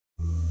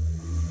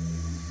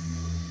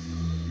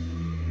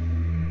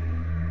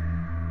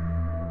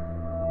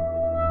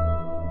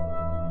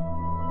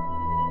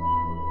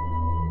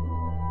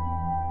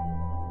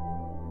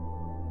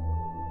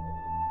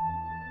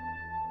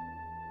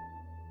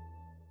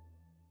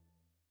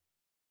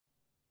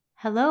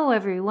Hello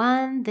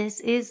everyone,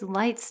 this is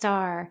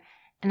LIGHTSTAR,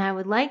 and I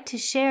would like to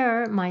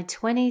share my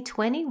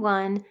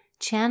 2021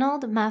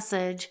 channeled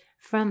message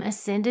from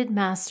Ascended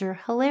Master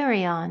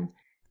Hilarion.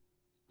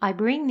 I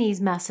bring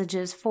these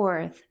messages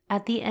forth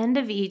at the end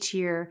of each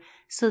year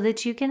so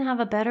that you can have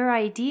a better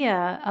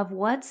idea of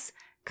what's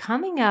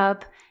coming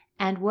up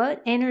and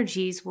what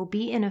energies will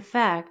be in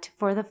effect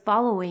for the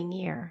following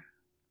year.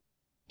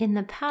 In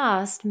the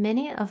past,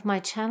 many of my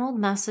channeled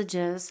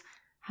messages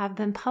have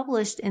been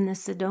published in the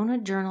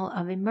Sedona Journal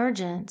of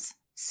Emergence,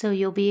 so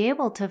you'll be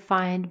able to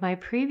find my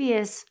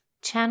previous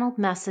channeled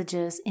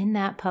messages in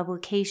that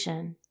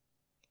publication.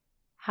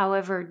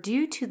 However,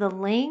 due to the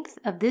length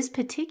of this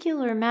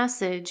particular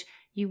message,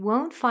 you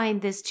won't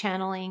find this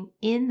channeling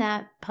in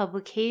that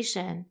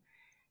publication.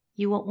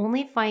 You will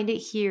only find it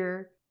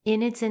here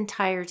in its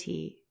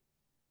entirety.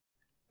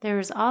 There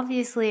is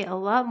obviously a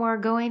lot more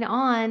going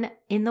on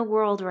in the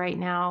world right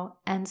now,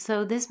 and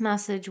so this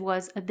message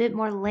was a bit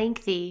more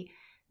lengthy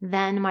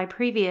than my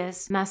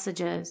previous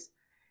messages.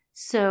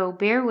 So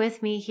bear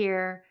with me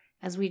here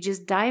as we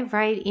just dive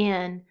right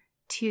in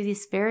to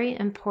this very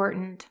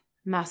important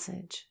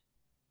message.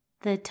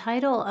 The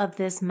title of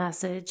this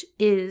message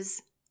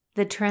is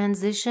The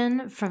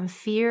Transition from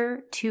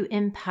Fear to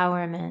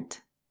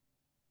Empowerment.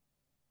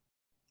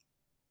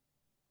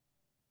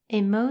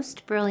 A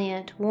most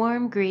brilliant,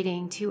 warm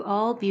greeting to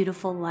all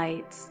beautiful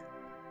lights.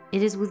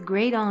 It is with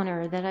great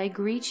honor that I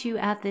greet you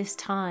at this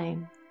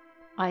time.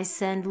 I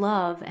send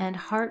love and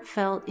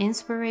heartfelt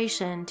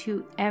inspiration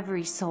to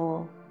every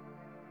soul.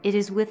 It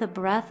is with a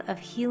breath of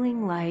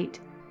healing light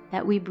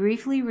that we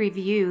briefly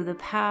review the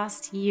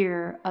past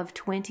year of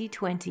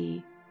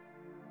 2020,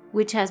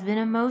 which has been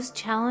a most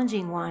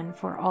challenging one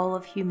for all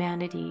of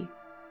humanity.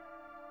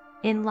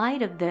 In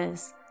light of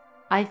this,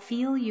 I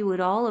feel you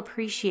would all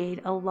appreciate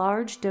a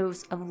large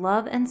dose of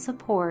love and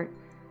support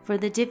for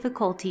the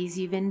difficulties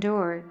you've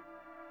endured.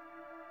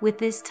 With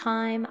this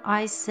time,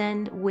 I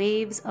send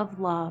waves of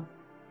love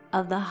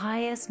of the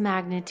highest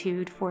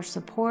magnitude for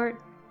support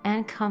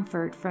and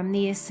comfort from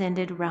the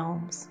Ascended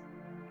Realms.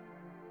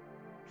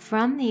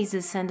 From these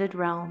Ascended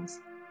Realms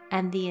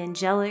and the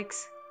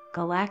Angelics,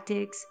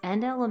 Galactics,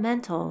 and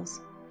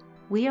Elementals,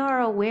 we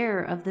are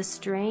aware of the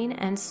strain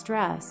and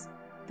stress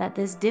that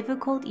this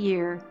difficult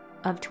year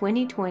of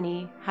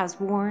 2020 has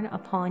worn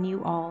upon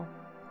you all.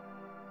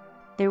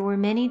 There were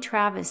many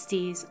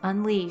travesties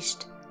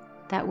unleashed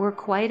that were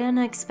quite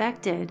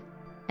unexpected,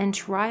 and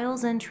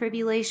trials and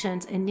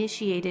tribulations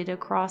initiated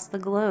across the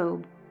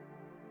globe.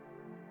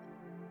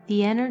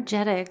 The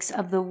energetics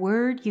of the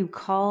word you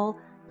call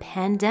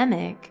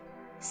pandemic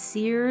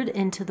seared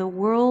into the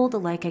world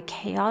like a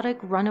chaotic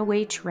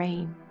runaway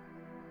train.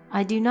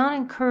 I do not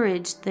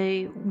encourage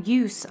the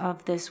use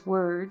of this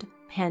word,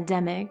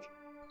 pandemic,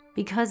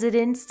 because it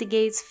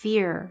instigates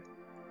fear.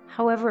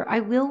 However,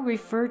 I will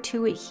refer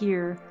to it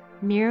here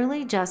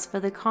merely just for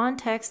the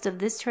context of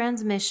this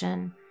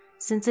transmission,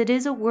 since it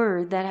is a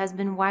word that has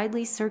been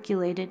widely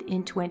circulated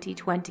in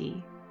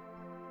 2020.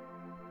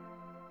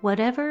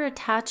 Whatever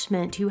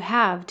attachment you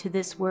have to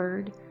this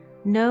word,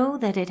 know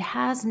that it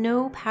has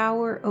no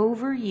power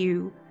over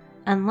you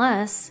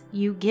unless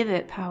you give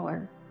it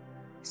power.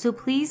 So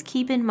please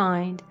keep in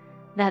mind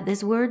that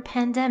this word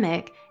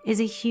pandemic is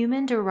a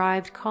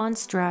human-derived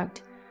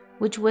construct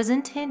which was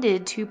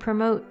intended to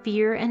promote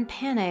fear and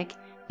panic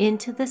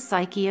into the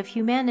psyche of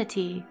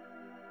humanity.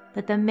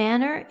 But the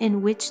manner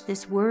in which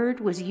this word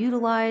was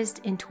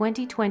utilized in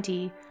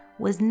 2020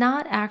 was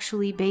not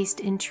actually based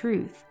in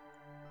truth.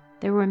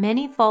 There were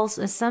many false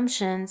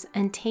assumptions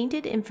and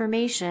tainted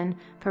information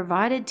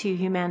provided to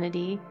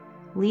humanity,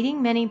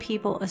 leading many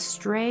people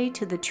astray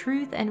to the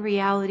truth and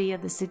reality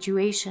of the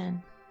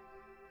situation.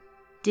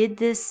 Did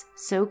this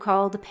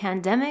so-called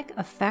pandemic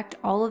affect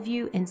all of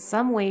you in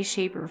some way,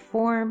 shape, or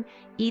form,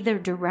 either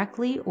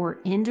directly or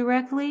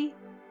indirectly?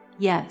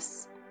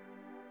 Yes.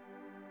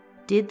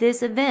 Did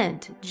this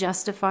event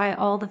justify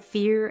all the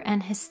fear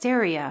and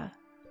hysteria?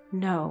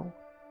 No.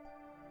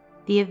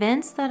 The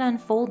events that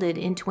unfolded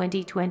in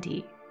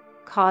 2020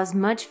 caused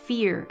much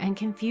fear and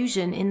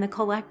confusion in the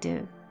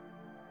collective,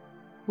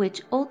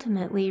 which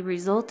ultimately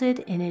resulted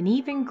in an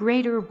even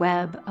greater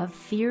web of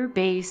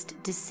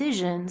fear-based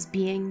decisions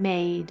being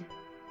made.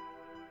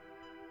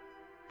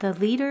 The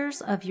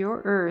leaders of your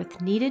Earth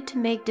needed to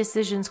make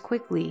decisions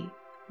quickly,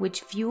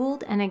 which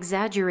fueled and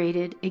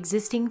exaggerated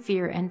existing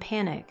fear and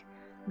panic,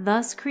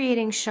 thus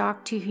creating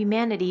shock to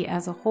humanity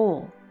as a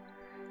whole.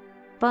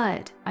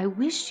 But I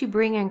wish to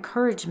bring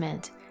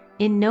encouragement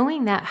in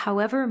knowing that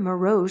however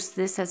morose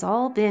this has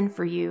all been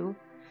for you,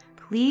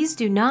 please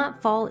do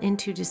not fall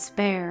into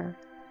despair,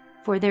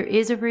 for there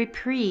is a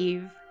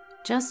reprieve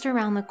just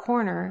around the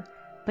corner,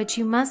 but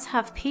you must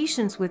have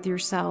patience with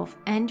yourself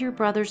and your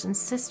brothers and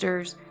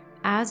sisters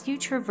as you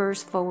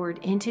traverse forward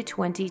into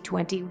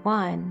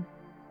 2021.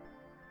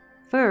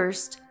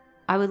 First,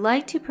 I would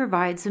like to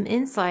provide some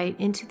insight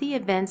into the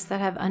events that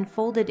have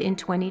unfolded in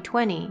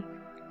 2020.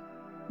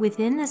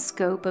 Within the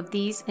scope of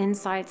these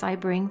insights I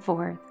bring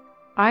forth,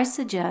 I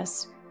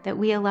suggest that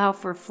we allow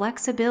for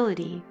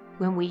flexibility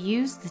when we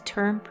use the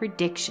term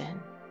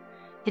prediction.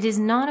 It is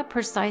not a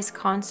precise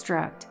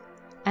construct,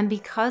 and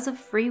because of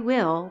free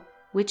will,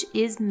 which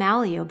is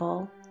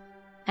malleable,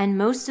 and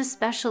most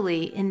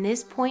especially in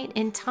this point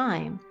in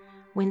time,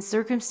 when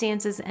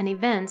circumstances and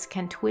events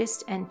can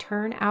twist and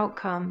turn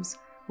outcomes,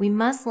 we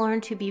must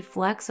learn to be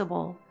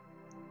flexible.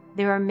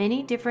 There are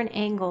many different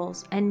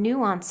angles and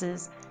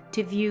nuances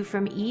to view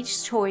from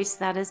each choice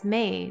that is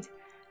made,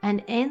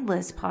 and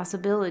endless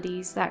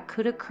possibilities that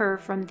could occur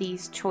from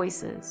these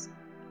choices.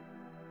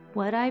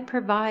 What I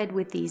provide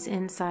with these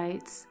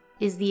insights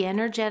is the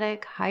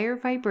energetic higher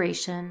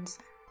vibrations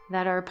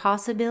that are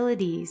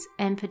possibilities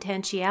and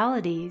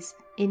potentialities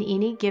in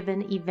any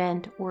given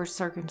event or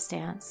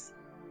circumstance.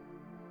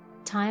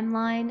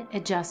 Timeline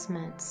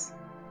adjustments.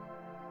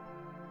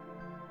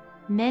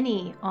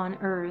 Many on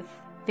Earth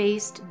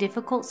faced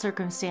difficult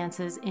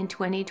circumstances in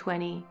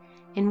 2020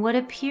 in what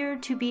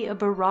appeared to be a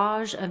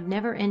barrage of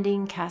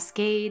never-ending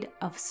cascade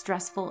of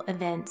stressful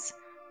events,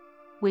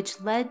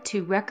 which led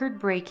to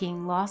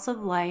record-breaking loss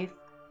of life,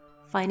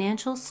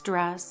 financial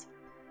stress,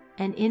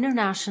 and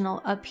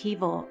international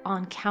upheaval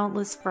on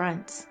countless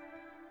fronts.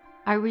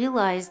 I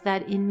realized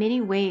that in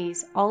many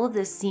ways all of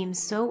this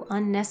seems so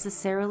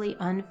unnecessarily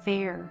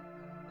unfair.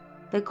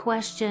 The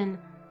question,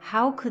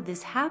 how could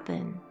this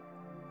happen,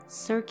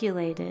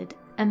 circulated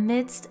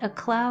amidst a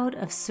cloud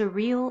of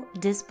surreal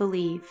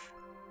disbelief.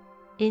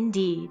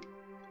 Indeed,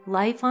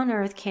 life on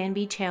Earth can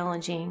be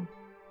challenging.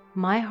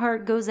 My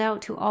heart goes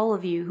out to all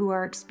of you who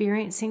are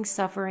experiencing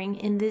suffering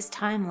in this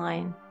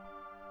timeline.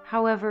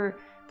 However,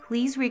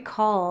 please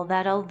recall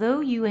that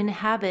although you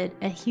inhabit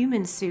a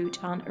human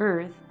suit on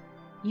Earth,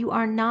 you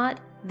are not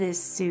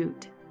this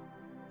suit.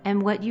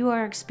 And what you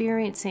are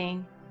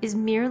experiencing is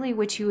merely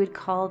what you would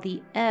call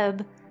the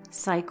ebb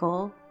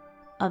cycle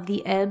of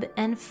the ebb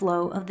and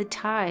flow of the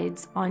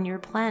tides on your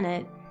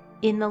planet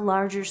in the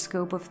larger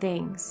scope of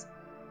things.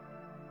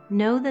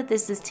 Know that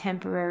this is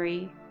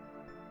temporary.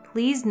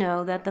 Please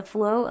know that the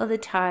flow of the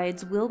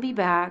tides will be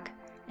back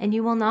and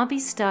you will not be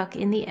stuck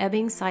in the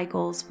ebbing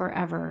cycles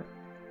forever.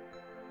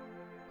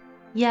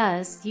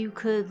 Yes, you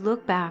could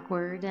look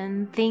backward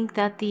and think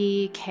that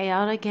the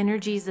chaotic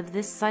energies of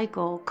this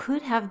cycle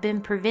could have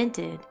been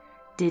prevented,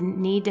 didn't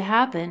need to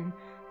happen,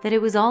 that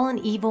it was all an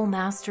evil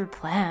master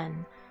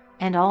plan,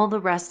 and all the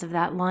rest of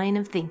that line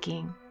of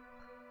thinking.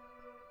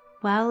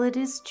 While it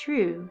is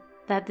true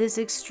that this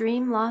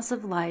extreme loss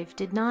of life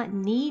did not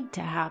need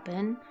to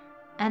happen,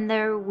 and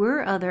there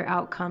were other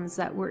outcomes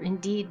that were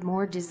indeed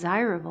more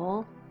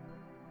desirable,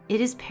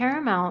 it is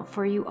paramount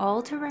for you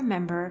all to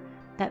remember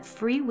that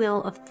free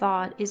will of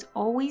thought is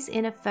always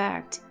in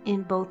effect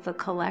in both the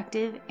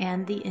collective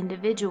and the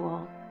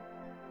individual.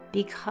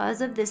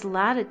 Because of this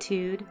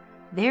latitude,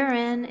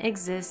 therein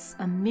exists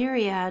a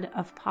myriad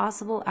of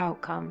possible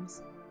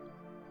outcomes.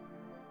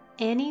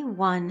 Any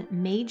one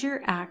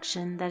major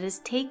action that is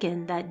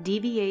taken that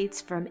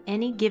deviates from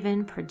any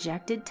given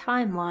projected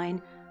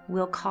timeline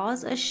will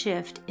cause a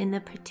shift in the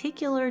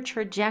particular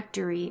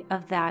trajectory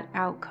of that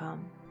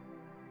outcome.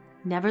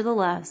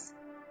 Nevertheless,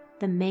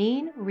 the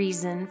main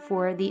reason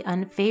for the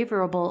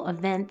unfavorable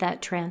event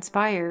that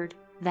transpired,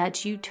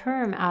 that you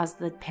term as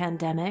the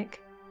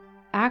pandemic,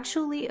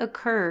 actually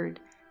occurred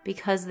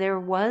because there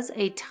was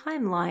a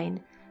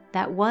timeline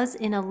that was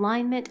in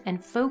alignment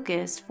and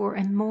focused for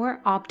a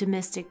more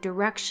optimistic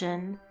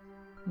direction,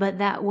 but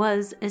that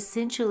was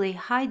essentially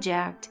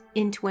hijacked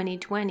in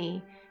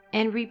 2020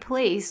 and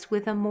replaced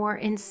with a more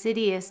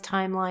insidious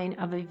timeline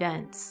of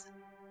events.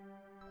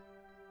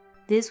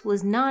 This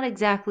was not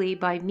exactly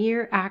by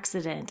mere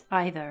accident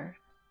either,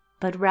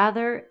 but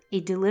rather a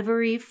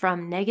delivery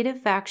from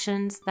negative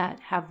factions that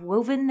have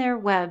woven their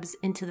webs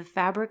into the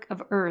fabric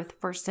of Earth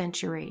for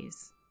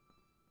centuries.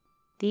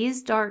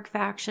 These dark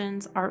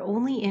factions are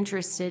only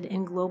interested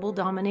in global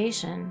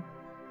domination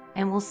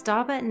and will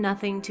stop at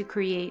nothing to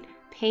create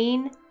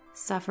pain,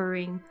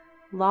 suffering,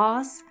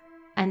 loss,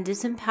 and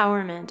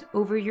disempowerment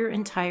over your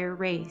entire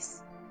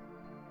race.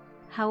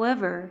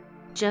 However,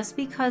 just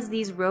because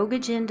these rogue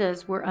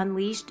agendas were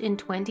unleashed in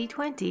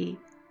 2020,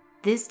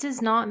 this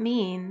does not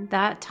mean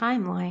that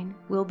timeline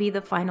will be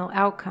the final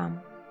outcome.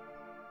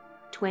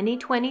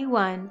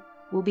 2021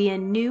 will be a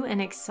new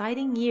and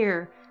exciting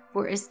year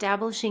for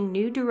establishing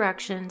new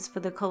directions for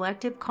the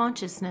collective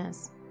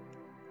consciousness,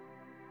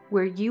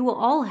 where you will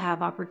all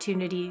have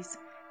opportunities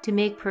to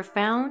make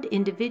profound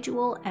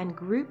individual and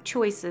group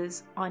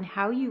choices on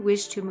how you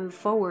wish to move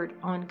forward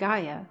on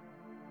Gaia.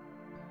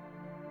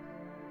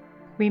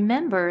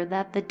 Remember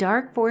that the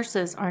dark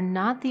forces are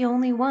not the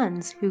only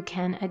ones who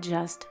can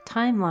adjust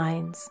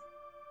timelines.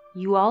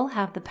 You all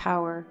have the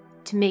power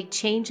to make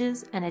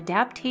changes and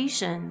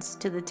adaptations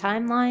to the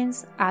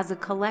timelines as a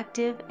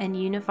collective and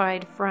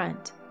unified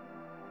front.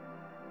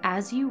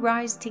 As you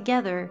rise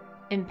together,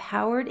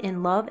 empowered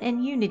in love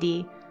and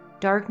unity,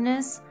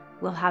 darkness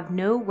will have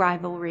no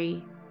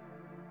rivalry.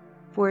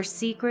 For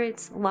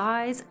secrets,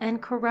 lies,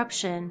 and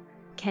corruption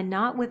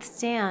cannot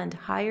withstand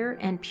higher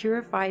and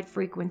purified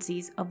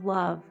frequencies of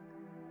love.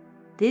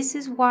 This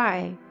is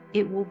why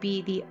it will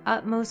be the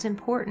utmost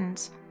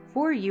importance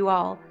for you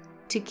all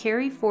to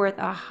carry forth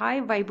a high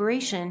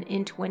vibration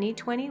in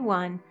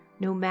 2021,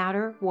 no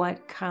matter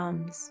what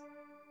comes.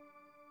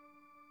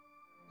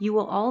 You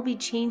will all be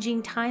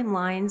changing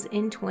timelines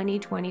in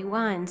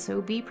 2021,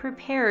 so be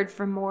prepared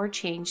for more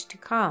change to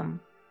come.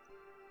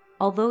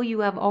 Although you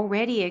have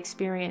already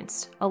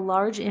experienced a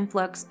large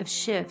influx of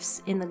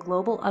shifts in the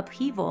global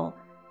upheaval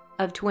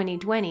of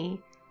 2020,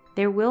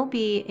 there will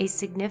be a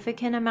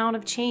significant amount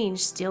of change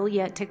still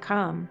yet to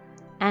come,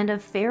 and a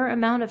fair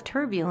amount of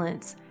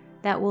turbulence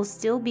that will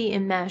still be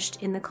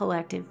enmeshed in the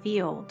collective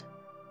field.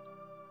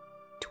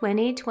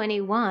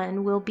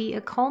 2021 will be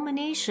a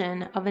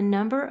culmination of a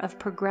number of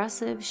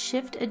progressive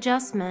shift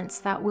adjustments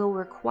that will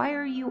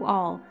require you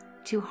all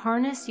to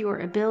harness your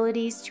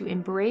abilities to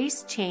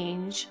embrace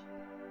change,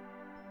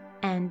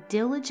 and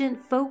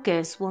diligent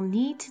focus will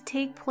need to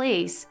take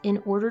place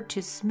in order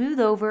to smooth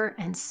over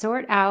and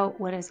sort out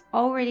what has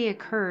already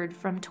occurred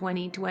from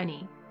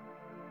 2020.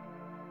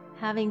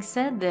 Having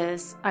said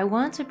this, I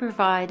want to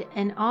provide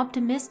an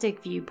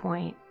optimistic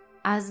viewpoint,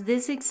 as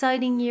this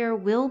exciting year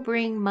will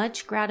bring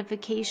much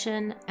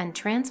gratification and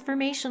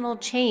transformational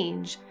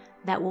change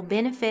that will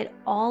benefit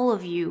all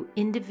of you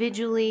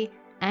individually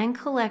and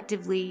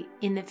collectively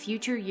in the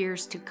future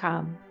years to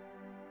come.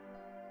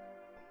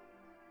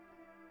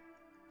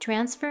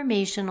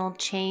 Transformational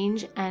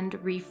change and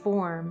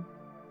reform.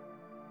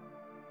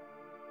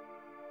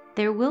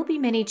 There will be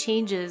many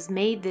changes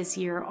made this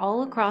year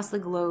all across the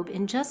globe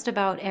in just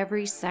about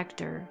every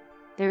sector.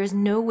 There is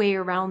no way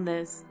around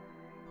this.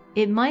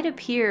 It might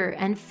appear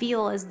and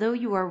feel as though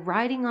you are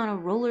riding on a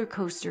roller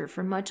coaster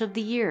for much of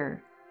the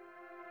year.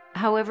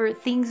 However,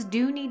 things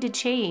do need to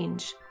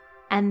change,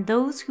 and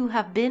those who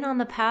have been on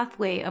the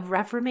pathway of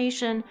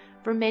reformation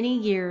for many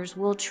years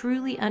will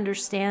truly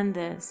understand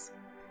this.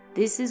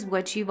 This is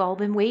what you've all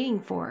been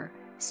waiting for,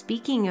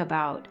 speaking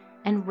about,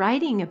 and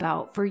writing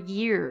about for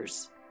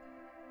years.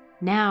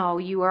 Now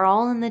you are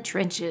all in the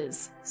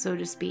trenches, so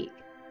to speak.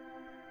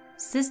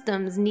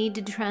 Systems need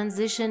to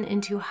transition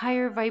into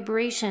higher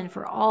vibration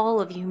for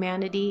all of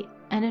humanity,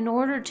 and in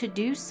order to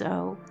do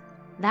so,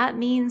 that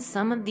means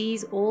some of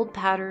these old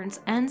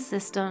patterns and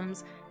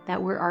systems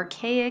that were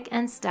archaic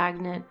and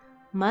stagnant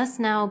must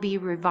now be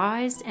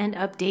revised and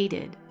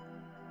updated.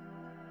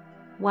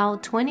 While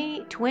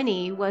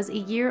 2020 was a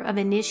year of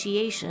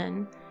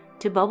initiation,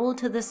 to bubble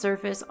to the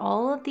surface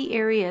all of the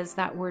areas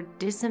that were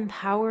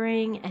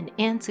disempowering and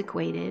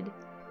antiquated,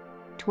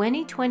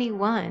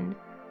 2021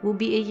 will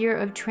be a year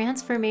of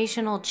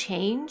transformational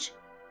change,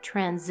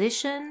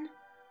 transition,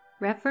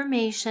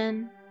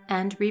 reformation,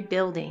 and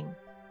rebuilding.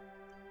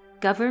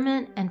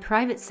 Government and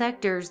private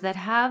sectors that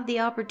have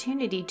the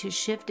opportunity to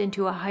shift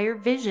into a higher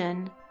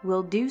vision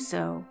will do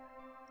so.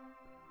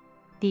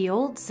 The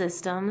old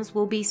systems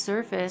will be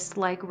surfaced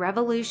like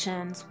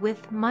revolutions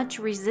with much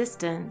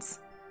resistance.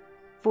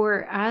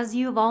 For as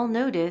you've all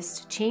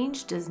noticed,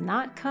 change does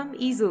not come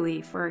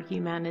easily for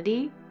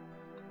humanity.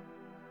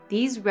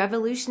 These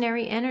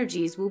revolutionary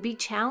energies will be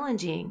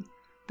challenging,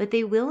 but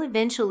they will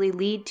eventually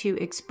lead to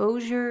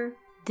exposure,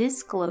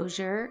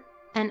 disclosure,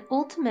 and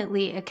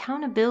ultimately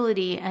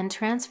accountability and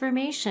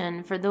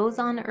transformation for those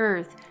on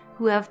Earth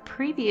who have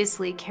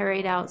previously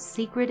carried out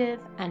secretive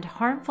and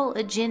harmful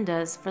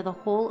agendas for the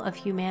whole of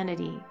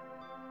humanity.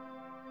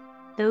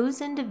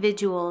 Those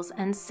individuals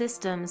and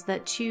systems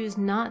that choose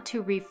not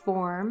to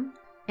reform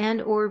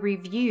and/or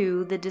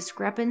review the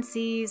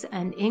discrepancies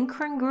and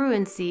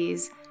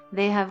incongruencies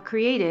they have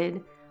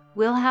created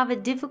will have a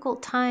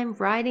difficult time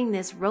riding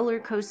this roller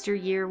coaster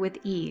year with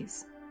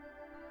ease.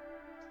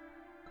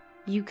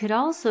 You could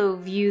also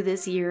view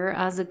this year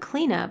as a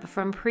cleanup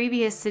from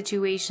previous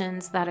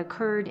situations that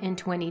occurred in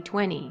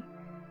 2020.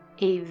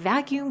 A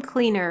vacuum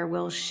cleaner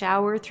will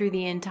shower through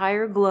the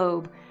entire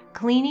globe,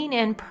 cleaning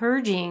and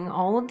purging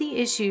all of the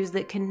issues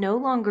that can no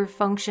longer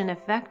function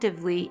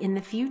effectively in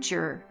the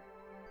future.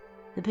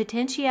 The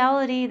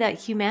potentiality that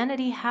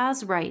humanity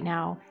has right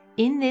now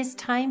in this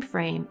time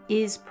frame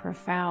is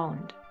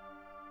profound.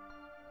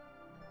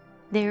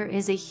 There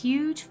is a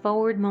huge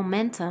forward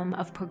momentum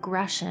of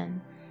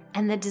progression,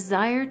 and the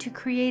desire to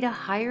create a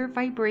higher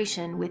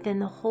vibration within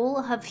the whole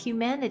of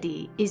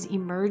humanity is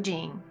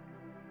emerging.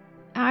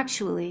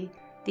 Actually,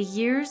 the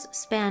years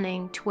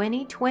spanning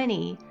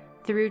 2020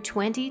 through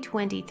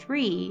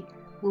 2023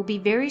 will be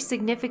very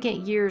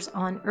significant years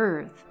on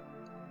Earth.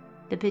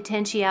 The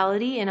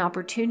potentiality and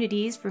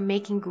opportunities for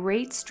making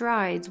great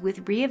strides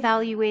with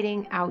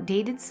reevaluating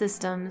outdated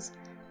systems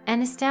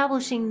and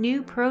establishing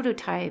new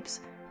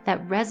prototypes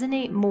that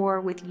resonate more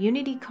with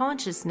unity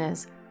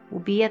consciousness will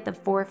be at the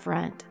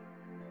forefront.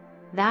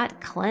 That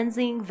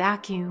cleansing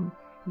vacuum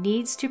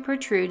needs to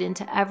protrude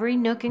into every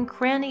nook and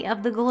cranny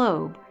of the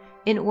globe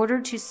in order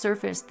to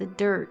surface the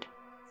dirt,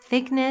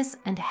 thickness,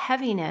 and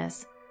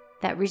heaviness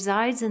that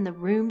resides in the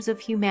rooms of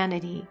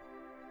humanity.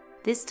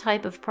 This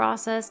type of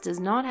process does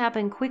not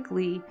happen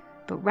quickly,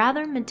 but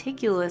rather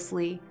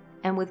meticulously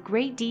and with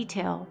great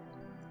detail.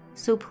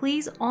 So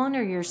please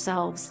honor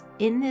yourselves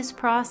in this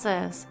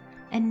process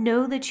and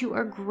know that you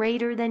are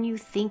greater than you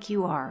think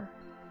you are.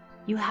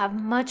 You have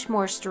much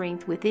more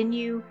strength within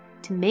you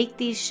to make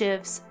these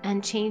shifts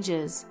and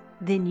changes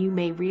than you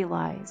may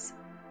realize.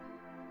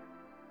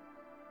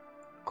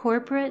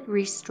 Corporate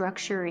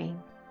restructuring.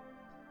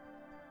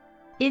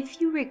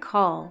 If you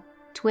recall,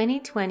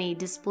 2020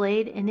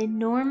 displayed an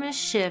enormous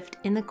shift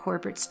in the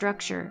corporate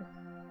structure.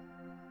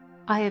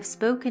 I have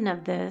spoken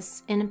of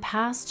this in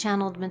past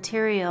channeled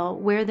material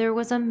where there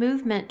was a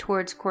movement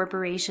towards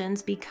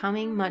corporations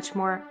becoming much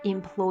more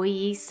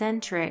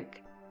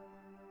employee-centric.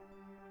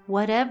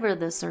 Whatever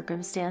the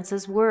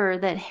circumstances were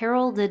that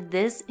heralded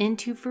this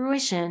into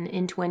fruition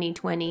in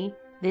 2020,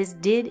 this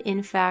did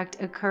in fact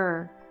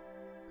occur.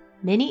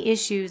 Many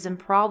issues and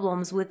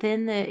problems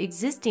within the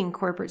existing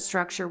corporate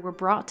structure were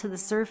brought to the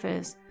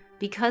surface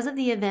because of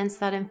the events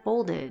that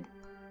unfolded.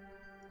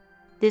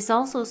 This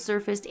also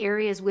surfaced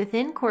areas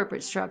within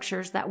corporate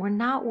structures that were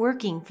not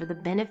working for the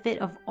benefit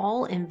of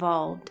all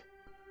involved,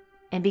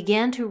 and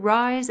began to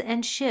rise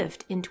and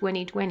shift in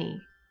 2020.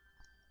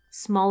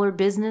 Smaller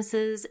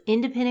businesses,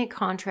 independent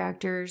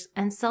contractors,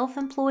 and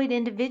self-employed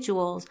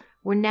individuals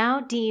were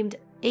now deemed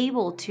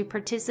able to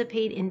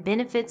participate in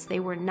benefits they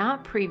were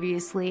not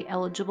previously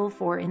eligible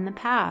for in the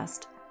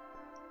past.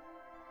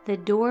 The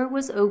door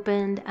was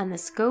opened and the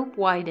scope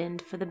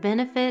widened for the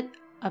benefit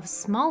of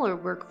smaller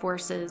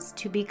workforces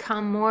to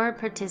become more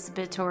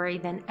participatory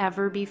than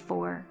ever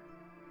before.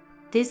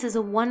 This is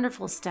a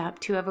wonderful step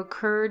to have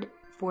occurred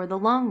for the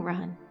long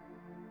run.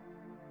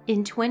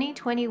 In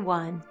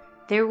 2021,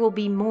 there will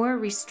be more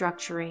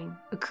restructuring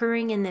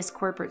occurring in this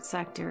corporate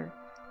sector.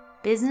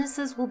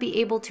 Businesses will be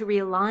able to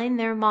realign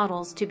their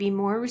models to be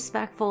more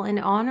respectful and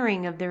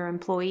honoring of their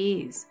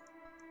employees.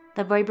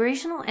 The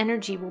vibrational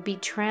energy will be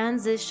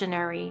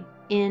transitionary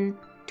in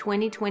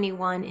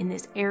 2021 in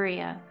this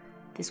area.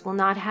 This will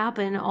not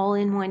happen all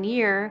in 1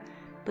 year,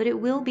 but it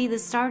will be the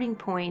starting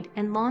point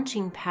and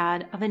launching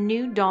pad of a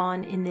new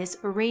dawn in this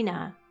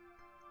arena.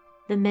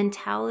 The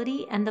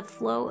mentality and the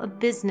flow of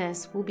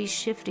business will be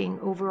shifting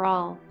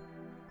overall.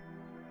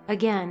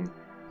 Again,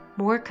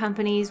 more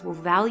companies will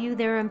value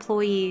their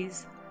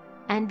employees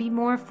and be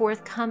more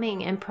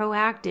forthcoming and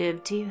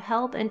proactive to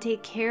help and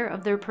take care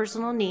of their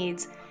personal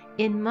needs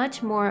in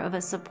much more of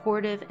a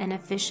supportive and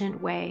efficient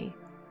way.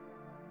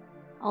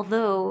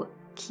 Although,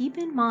 keep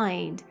in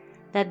mind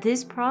that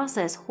this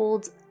process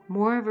holds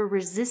more of a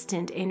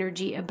resistant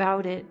energy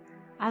about it,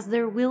 as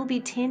there will be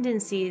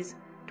tendencies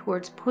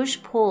towards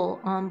push-pull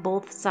on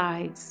both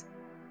sides.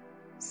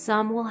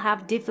 Some will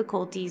have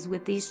difficulties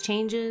with these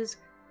changes,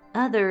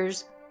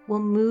 others will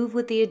move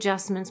with the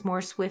adjustments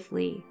more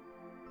swiftly.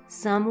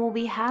 Some will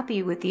be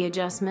happy with the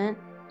adjustment,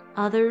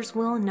 others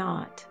will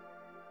not.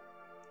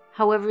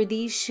 However,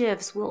 these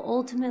shifts will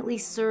ultimately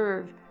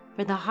serve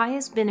for the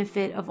highest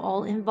benefit of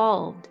all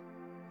involved,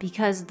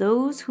 because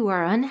those who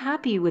are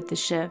unhappy with the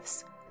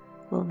shifts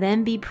will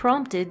then be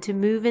prompted to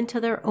move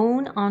into their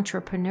own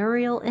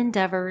entrepreneurial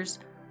endeavors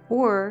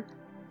or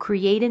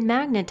create and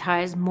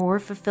magnetize more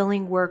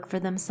fulfilling work for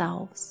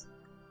themselves.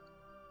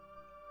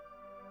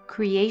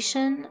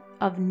 Creation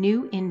of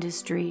new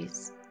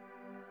industries.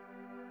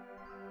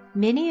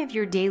 Many of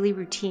your daily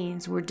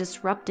routines were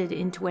disrupted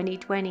in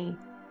 2020.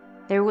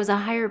 There was a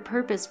higher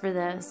purpose for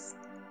this,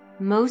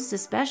 most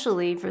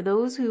especially for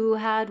those who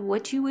had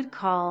what you would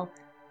call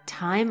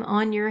time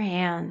on your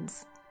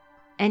hands,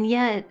 and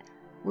yet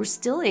were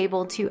still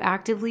able to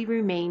actively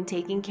remain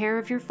taking care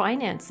of your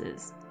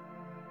finances.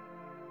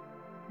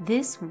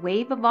 This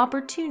wave of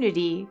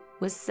opportunity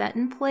was set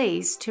in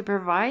place to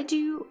provide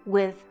you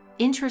with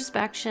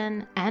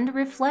introspection and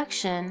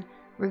reflection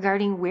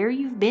regarding where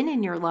you've been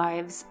in your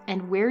lives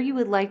and where you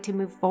would like to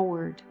move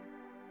forward.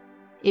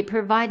 It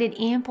provided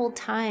ample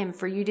time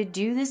for you to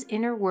do this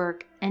inner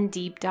work and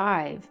deep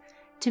dive,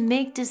 to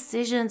make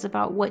decisions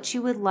about what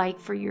you would like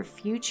for your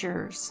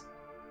futures.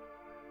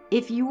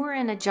 If you were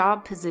in a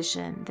job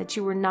position that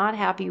you were not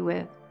happy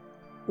with,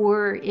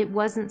 or it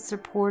wasn't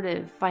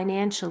supportive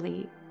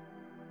financially,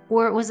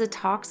 or it was a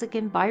toxic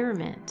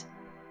environment,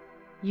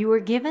 you were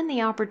given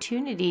the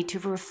opportunity to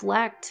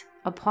reflect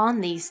upon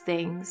these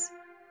things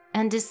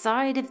and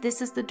decide if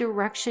this is the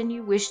direction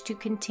you wish to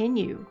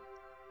continue.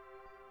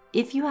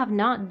 If you have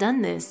not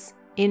done this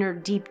inner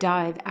deep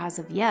dive as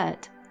of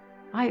yet,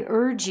 I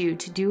urge you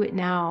to do it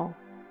now.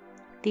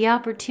 The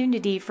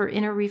opportunity for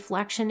inner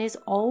reflection is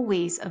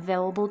always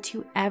available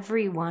to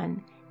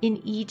everyone in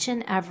each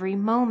and every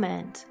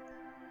moment.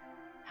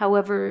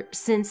 However,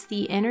 since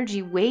the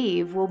energy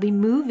wave will be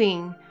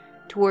moving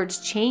towards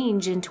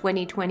change in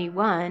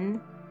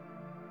 2021,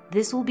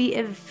 this will be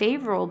a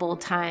favorable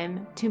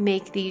time to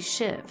make these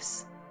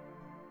shifts.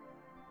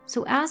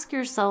 So ask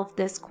yourself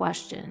this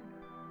question: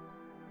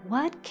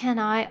 what can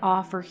I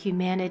offer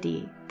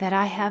humanity that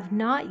I have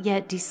not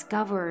yet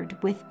discovered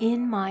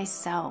within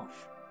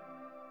myself?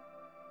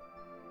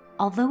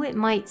 Although it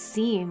might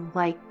seem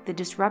like the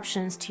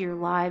disruptions to your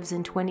lives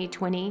in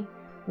 2020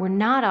 were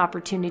not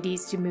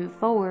opportunities to move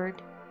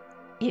forward,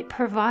 it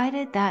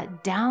provided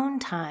that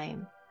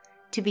downtime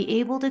to be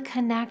able to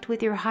connect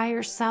with your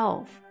higher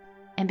self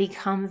and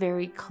become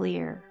very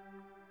clear.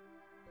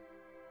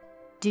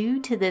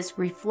 Due to this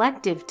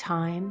reflective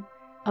time,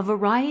 A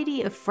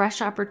variety of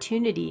fresh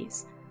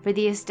opportunities for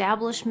the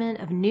establishment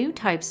of new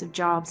types of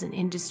jobs and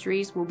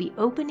industries will be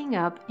opening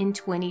up in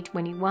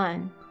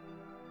 2021.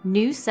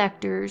 New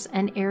sectors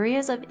and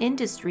areas of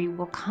industry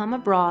will come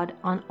abroad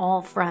on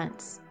all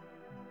fronts.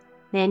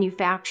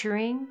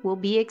 Manufacturing will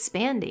be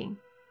expanding.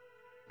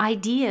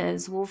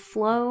 Ideas will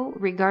flow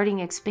regarding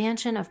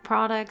expansion of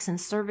products and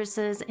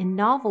services in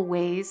novel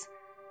ways,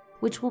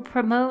 which will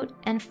promote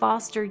and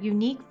foster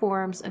unique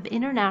forms of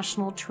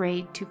international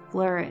trade to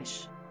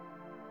flourish.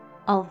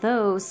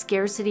 Although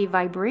scarcity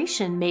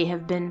vibration may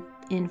have been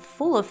in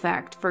full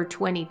effect for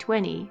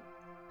 2020,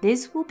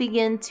 this will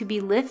begin to be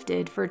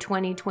lifted for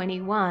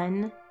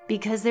 2021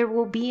 because there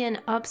will be an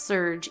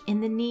upsurge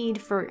in the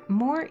need for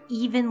more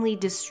evenly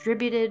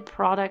distributed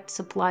product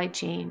supply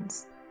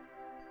chains.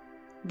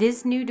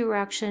 This new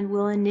direction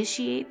will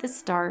initiate the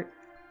start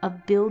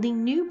of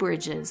building new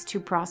bridges to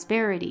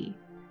prosperity,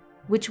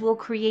 which will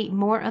create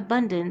more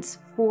abundance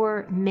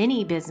for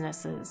many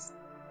businesses.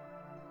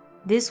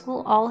 This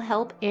will all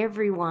help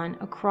everyone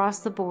across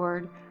the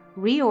board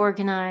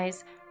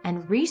reorganize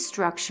and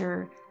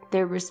restructure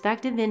their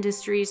respective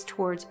industries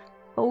towards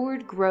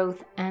forward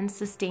growth and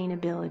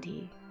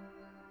sustainability.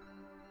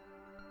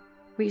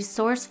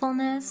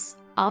 Resourcefulness,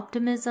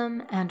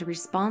 optimism, and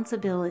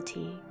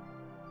responsibility.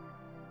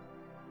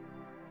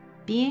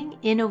 Being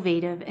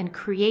innovative and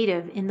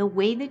creative in the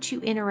way that you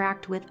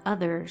interact with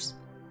others,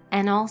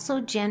 and also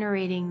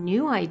generating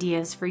new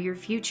ideas for your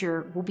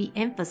future, will be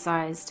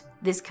emphasized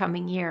this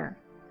coming year.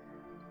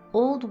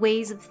 Old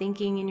ways of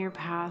thinking in your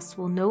past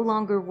will no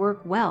longer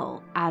work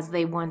well as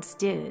they once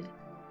did,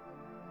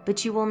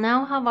 but you will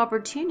now have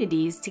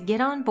opportunities to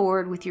get on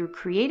board with your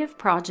creative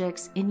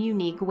projects in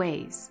unique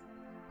ways.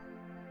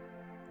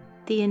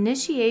 The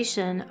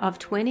initiation of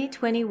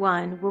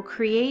 2021 will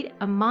create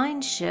a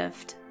mind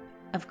shift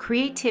of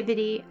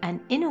creativity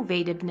and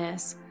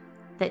innovativeness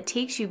that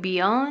takes you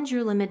beyond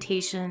your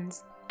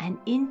limitations and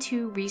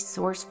into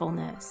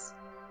resourcefulness.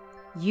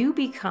 You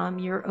become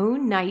your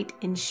own knight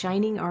in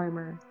shining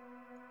armor.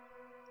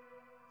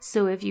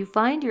 So if you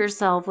find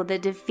yourself with a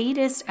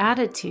defeatist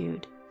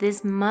attitude,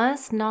 this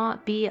must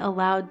not be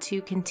allowed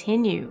to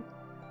continue.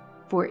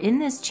 For in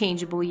this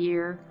changeable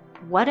year,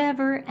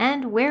 whatever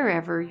and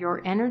wherever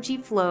your energy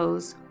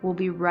flows will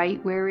be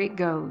right where it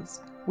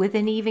goes, with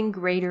an even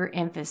greater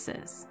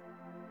emphasis.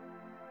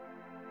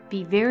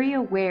 Be very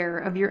aware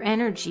of your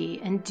energy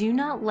and do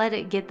not let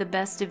it get the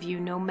best of you,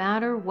 no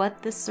matter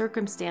what the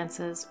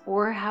circumstances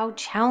or how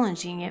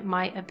challenging it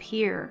might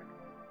appear.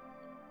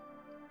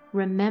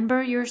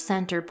 Remember your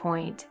center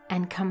point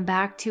and come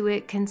back to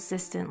it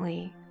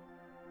consistently.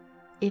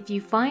 If you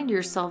find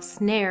yourself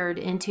snared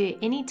into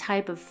any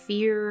type of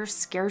fear,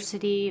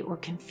 scarcity, or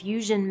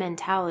confusion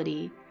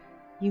mentality,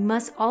 you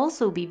must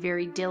also be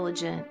very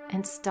diligent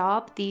and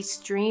stop these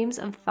streams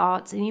of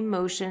thoughts and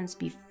emotions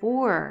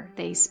before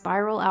they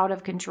spiral out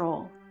of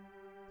control.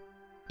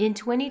 In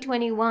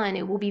 2021,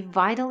 it will be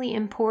vitally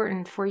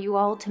important for you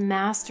all to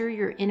master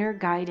your inner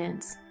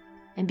guidance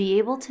and be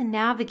able to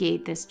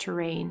navigate this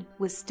terrain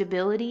with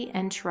stability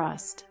and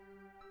trust.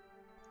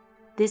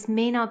 This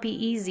may not be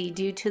easy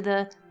due to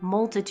the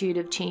multitude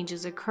of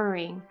changes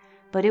occurring,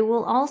 but it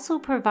will also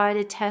provide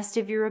a test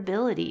of your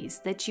abilities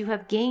that you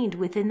have gained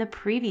within the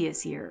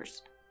previous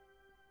years.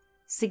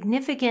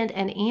 Significant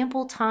and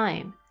ample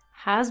time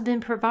has been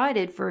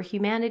provided for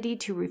humanity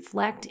to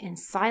reflect in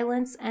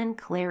silence and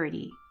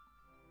clarity.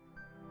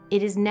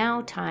 It is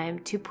now time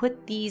to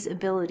put these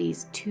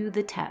abilities to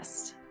the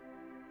test.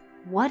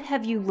 What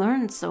have you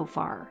learned so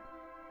far?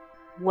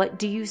 What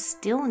do you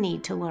still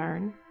need to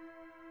learn?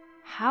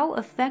 How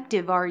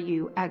effective are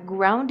you at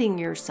grounding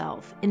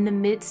yourself in the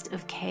midst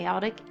of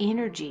chaotic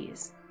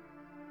energies?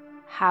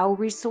 How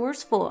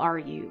resourceful are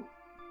you?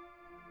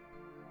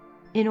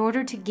 In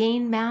order to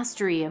gain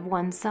mastery of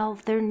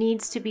oneself, there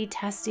needs to be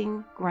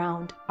testing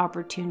ground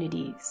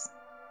opportunities.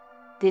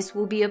 This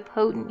will be a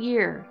potent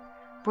year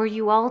for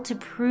you all to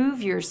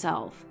prove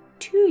yourself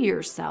to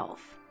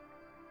yourself,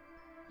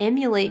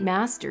 emulate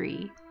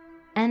mastery,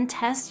 and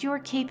test your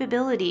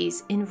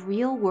capabilities in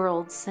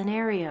real-world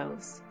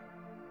scenarios.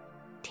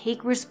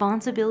 Take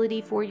responsibility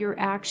for your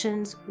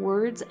actions,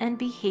 words, and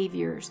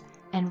behaviors,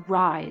 and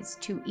rise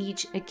to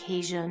each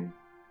occasion.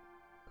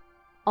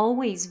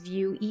 Always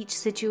view each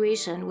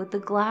situation with the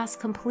glass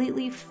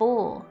completely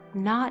full,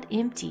 not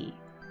empty.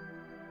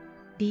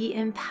 Be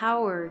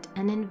empowered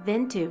and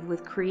inventive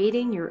with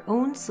creating your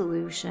own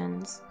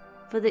solutions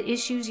for the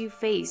issues you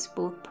face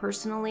both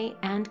personally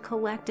and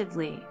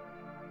collectively.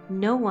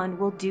 No one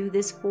will do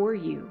this for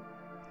you.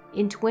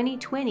 In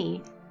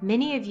 2020,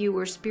 many of you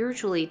were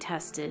spiritually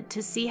tested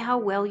to see how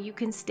well you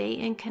can stay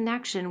in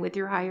connection with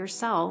your higher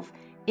self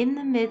in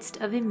the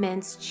midst of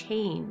immense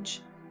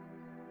change.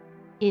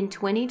 In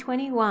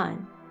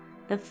 2021,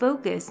 the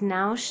focus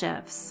now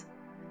shifts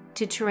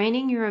to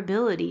training your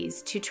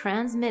abilities to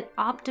transmit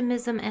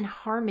optimism and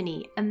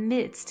harmony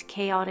amidst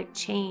chaotic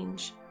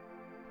change.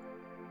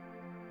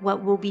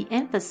 What will be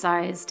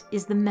emphasized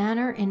is the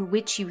manner in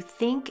which you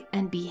think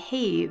and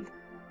behave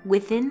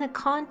within the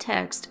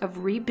context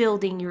of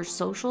rebuilding your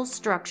social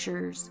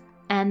structures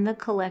and the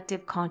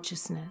collective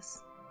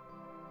consciousness.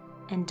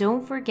 And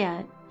don't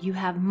forget, you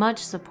have much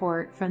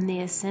support from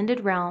the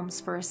Ascended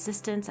Realms for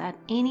assistance at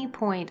any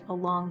point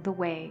along the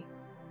way.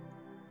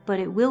 But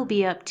it will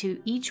be up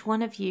to each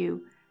one of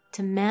you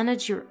to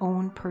manage your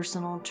own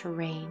personal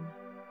terrain.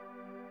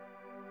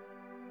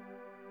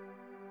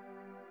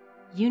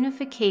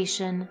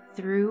 Unification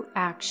through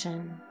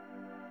action.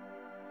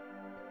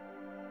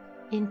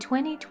 In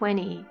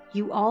 2020,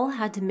 you all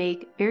had to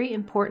make very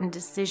important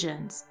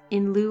decisions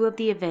in lieu of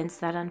the events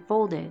that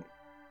unfolded.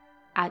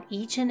 At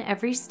each and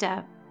every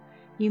step,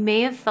 you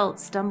may have felt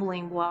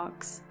stumbling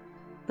blocks,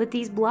 but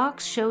these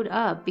blocks showed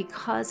up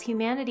because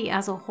humanity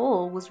as a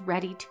whole was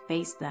ready to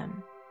face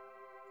them.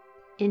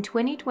 In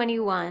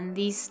 2021,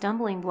 these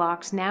stumbling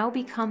blocks now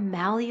become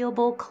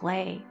malleable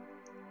clay,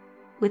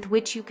 with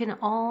which you can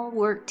all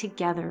work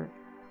together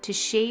to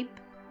shape,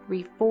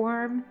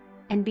 reform,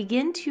 and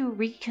begin to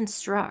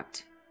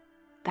reconstruct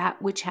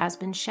that which has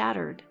been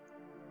shattered.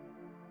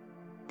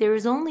 There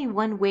is only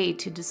one way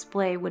to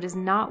display what is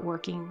not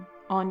working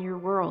on your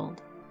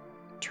world: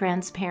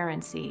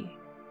 transparency.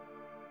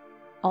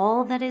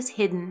 All that is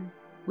hidden,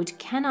 which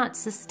cannot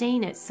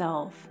sustain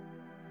itself,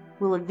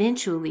 will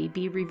eventually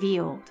be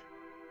revealed.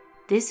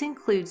 This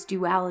includes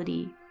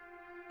duality,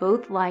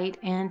 both light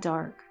and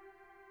dark.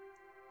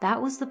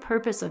 That was the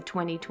purpose of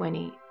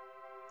 2020.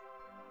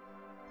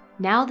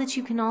 Now that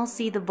you can all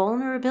see the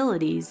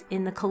vulnerabilities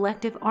in the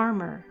collective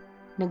armor,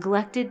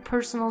 neglected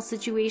personal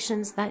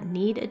situations that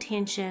need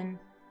attention,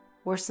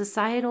 or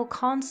societal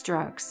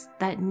constructs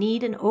that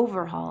need an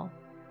overhaul,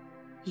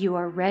 you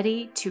are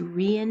ready to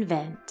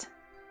reinvent.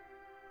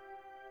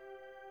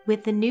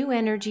 With the new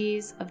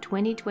energies of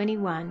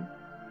 2021,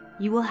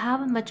 you will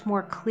have a much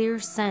more clear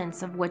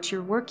sense of what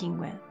you're working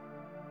with.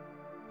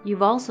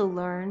 You've also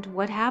learned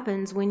what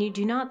happens when you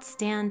do not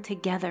stand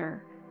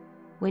together,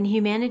 when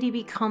humanity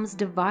becomes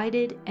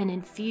divided and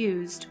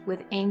infused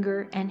with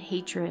anger and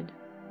hatred.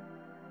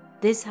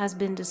 This has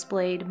been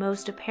displayed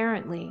most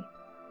apparently,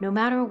 no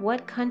matter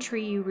what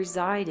country you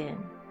reside in.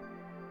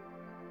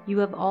 You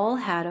have all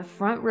had a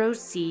front row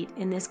seat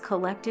in this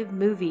collective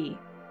movie,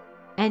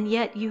 and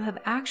yet you have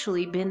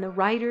actually been the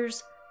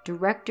writers,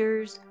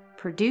 directors,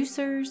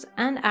 producers,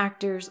 and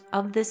actors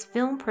of this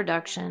film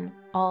production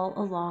all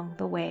along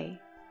the way.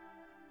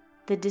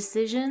 The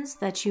decisions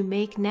that you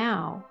make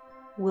now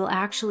will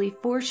actually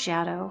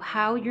foreshadow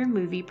how your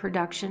movie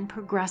production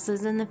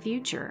progresses in the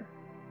future.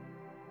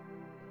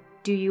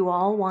 Do you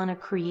all want to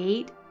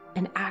create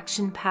an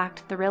action-packed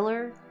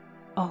thriller,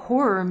 a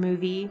horror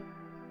movie,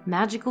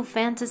 magical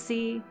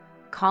fantasy,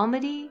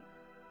 comedy,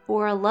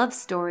 or a love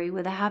story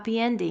with a happy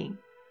ending,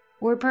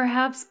 or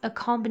perhaps a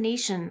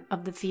combination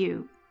of the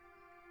few?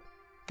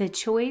 The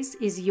choice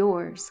is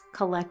yours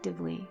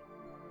collectively.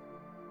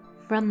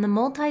 From the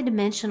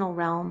multidimensional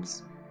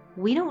realms,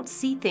 we don't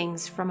see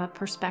things from a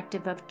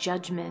perspective of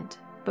judgment,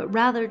 but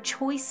rather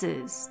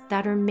choices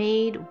that are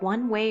made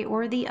one way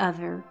or the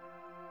other,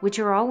 which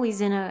are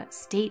always in a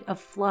state of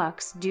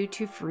flux due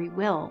to free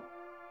will.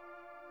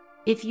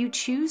 If you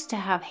choose to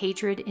have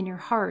hatred in your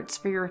hearts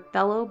for your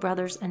fellow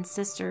brothers and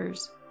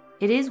sisters,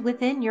 it is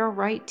within your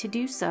right to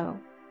do so.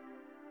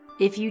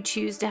 If you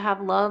choose to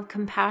have love,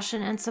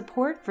 compassion, and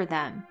support for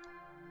them,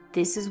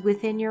 this is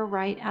within your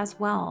right as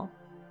well.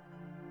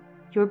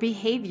 Your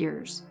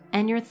behaviors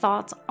and your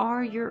thoughts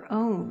are your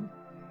own,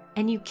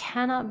 and you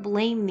cannot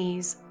blame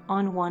these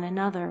on one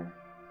another.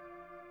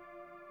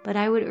 But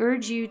I would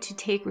urge you to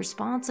take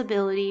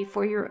responsibility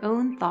for your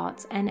own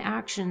thoughts and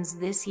actions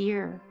this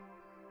year.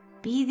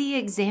 Be the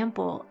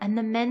example and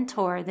the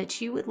mentor that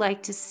you would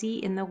like to see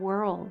in the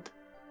world.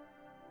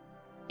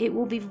 It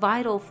will be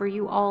vital for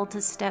you all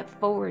to step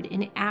forward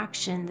in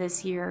action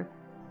this year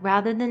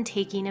rather than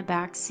taking a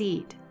back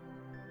seat.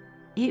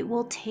 It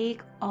will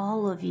take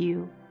all of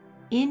you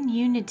in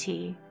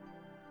unity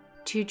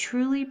to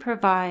truly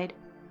provide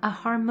a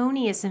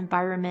harmonious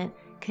environment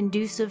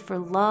conducive for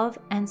love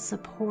and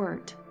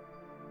support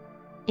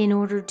in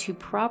order to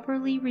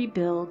properly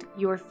rebuild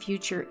your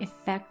future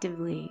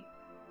effectively.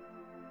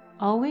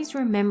 Always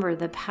remember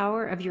the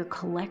power of your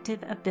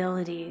collective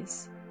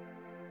abilities.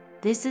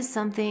 This is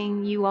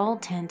something you all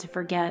tend to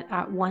forget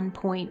at one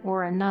point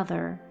or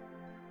another.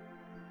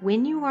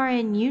 When you are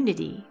in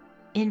unity,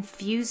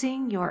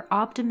 infusing your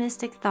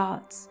optimistic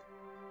thoughts,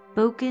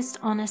 focused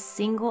on a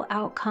single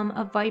outcome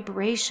of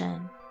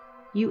vibration,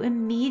 you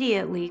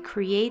immediately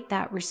create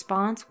that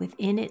response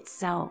within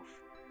itself.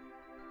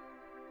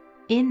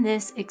 In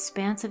this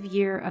expansive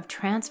year of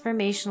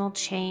transformational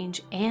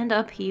change and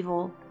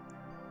upheaval,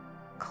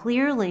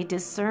 clearly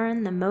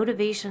discern the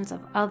motivations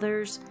of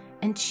others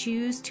and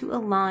choose to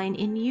align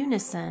in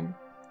unison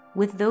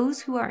with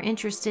those who are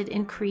interested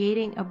in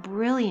creating a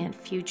brilliant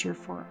future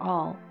for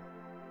all.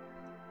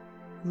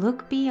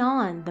 Look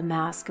beyond the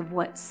mask of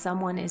what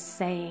someone is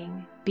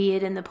saying, be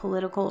it in the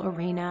political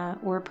arena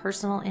or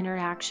personal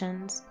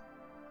interactions.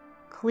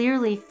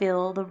 Clearly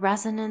feel the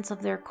resonance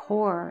of their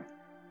core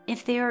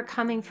if they are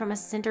coming from a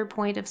center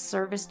point of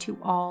service to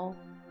all,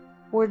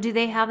 Or do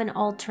they have an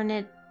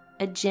alternate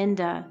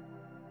agenda,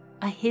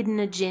 a hidden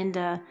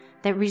agenda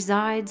that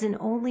resides in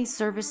only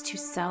service to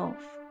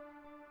self?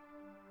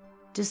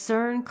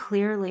 Discern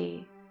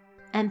clearly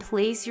and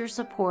place your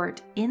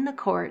support in the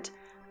court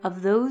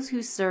of those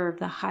who serve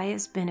the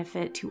highest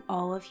benefit to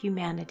all of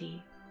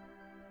humanity.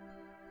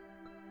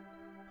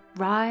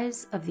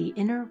 Rise of the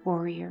Inner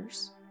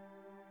Warriors.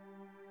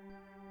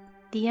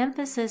 The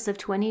emphasis of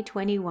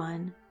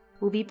 2021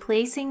 will be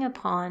placing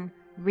upon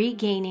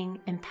regaining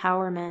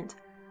empowerment,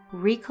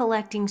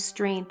 recollecting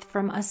strength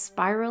from a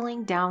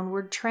spiraling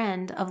downward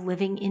trend of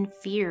living in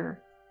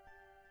fear.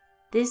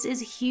 This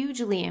is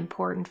hugely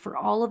important for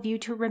all of you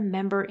to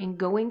remember in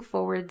going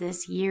forward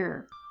this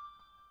year.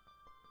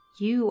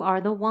 You are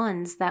the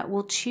ones that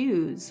will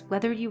choose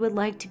whether you would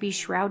like to be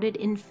shrouded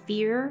in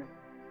fear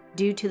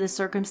due to the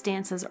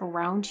circumstances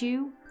around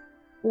you,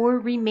 or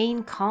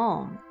remain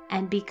calm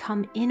and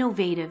become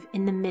innovative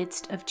in the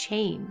midst of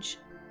change.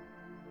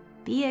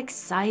 Be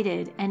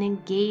excited and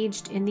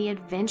engaged in the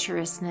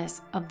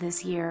adventurousness of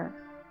this year.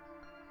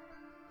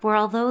 For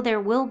although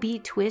there will be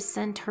twists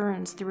and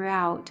turns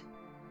throughout,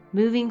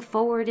 moving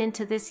forward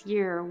into this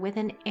year with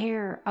an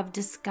air of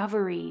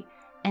discovery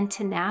and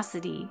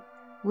tenacity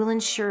will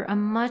ensure a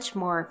much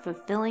more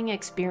fulfilling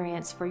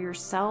experience for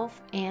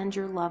yourself and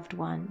your loved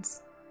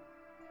ones.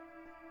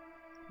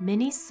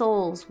 Many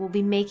souls will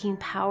be making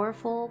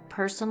powerful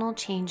personal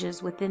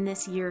changes within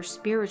this year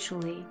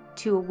spiritually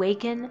to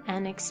awaken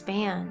and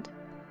expand.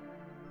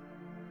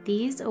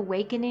 These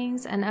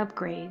awakenings and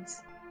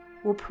upgrades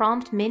will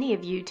prompt many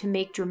of you to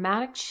make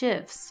dramatic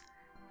shifts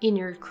in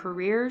your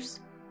careers,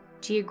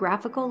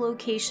 geographical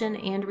location,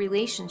 and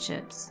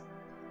relationships.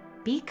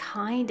 Be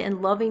kind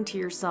and loving to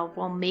yourself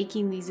while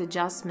making these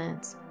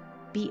adjustments.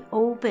 Be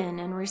open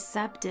and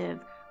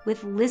receptive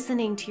with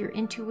listening to your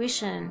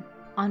intuition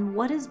on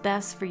what is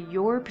best for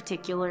your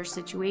particular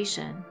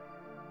situation.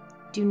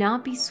 Do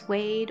not be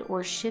swayed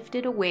or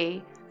shifted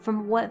away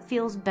from what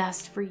feels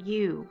best for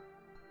you.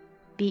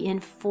 Be in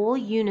full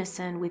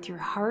unison with your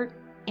heart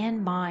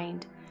and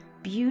mind,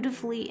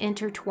 beautifully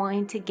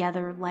intertwined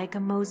together like a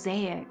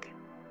mosaic.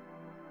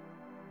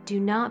 Do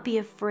not be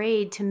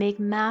afraid to make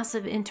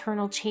massive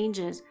internal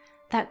changes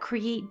that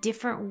create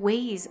different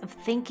ways of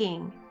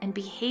thinking and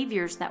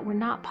behaviors that were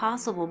not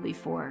possible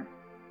before.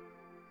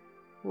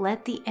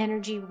 Let the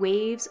energy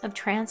waves of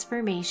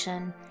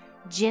transformation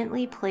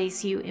gently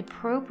place you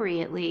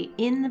appropriately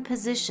in the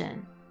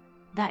position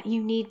that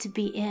you need to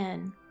be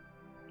in,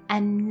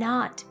 and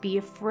not be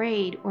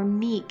afraid or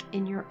meek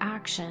in your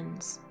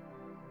actions.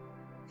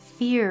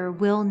 Fear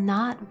will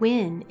not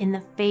win in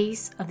the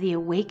face of the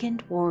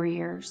awakened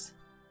warriors.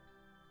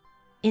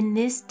 In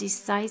this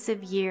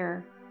decisive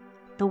year,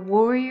 the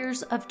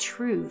warriors of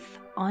truth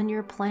on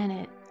your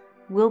planet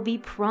will be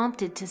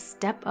prompted to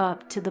step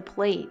up to the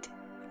plate,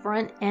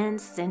 front and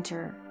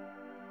center.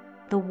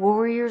 The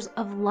warriors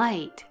of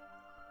light,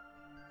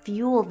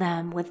 fuel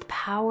them with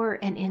power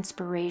and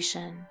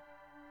inspiration,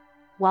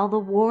 while the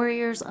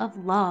warriors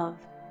of love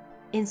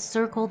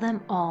encircle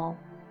them all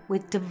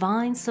with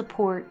divine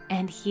support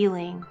and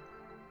healing.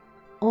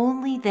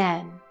 Only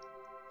then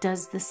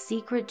does the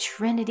secret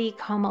Trinity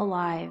come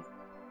alive,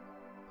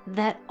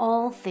 that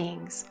all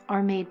things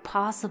are made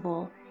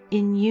possible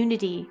in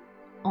unity,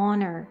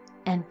 honor,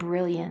 and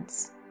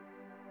brilliance.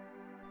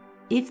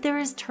 If there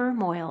is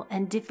turmoil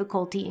and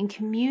difficulty in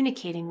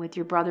communicating with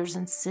your brothers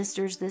and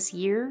sisters this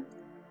year,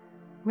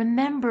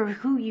 remember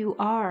who you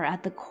are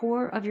at the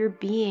core of your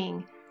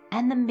being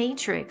and the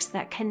matrix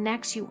that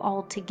connects you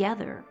all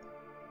together.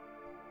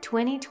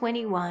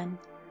 2021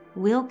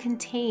 will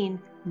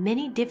contain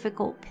many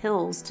difficult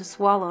pills to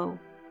swallow.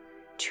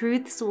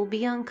 Truths will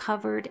be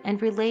uncovered and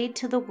relayed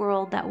to the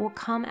world that will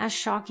come as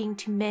shocking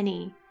to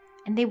many,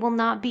 and they will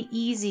not be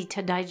easy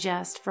to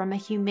digest from a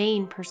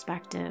humane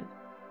perspective.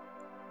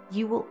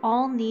 You will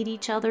all need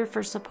each other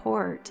for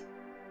support,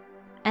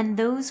 and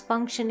those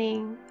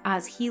functioning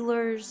as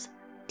healers,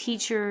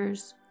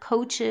 teachers,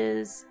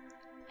 coaches,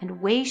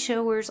 and way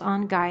showers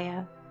on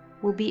Gaia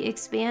will be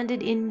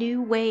expanded in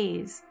new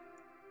ways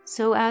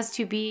so as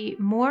to be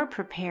more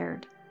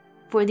prepared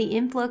for the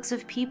influx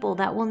of people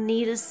that will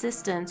need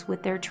assistance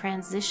with their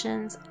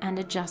transitions and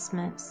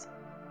adjustments.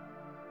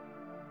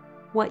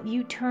 What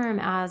you term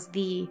as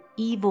the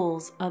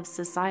evils of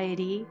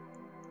society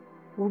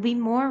will be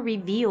more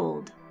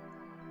revealed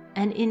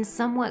and in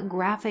somewhat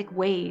graphic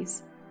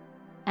ways,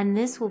 and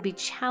this will be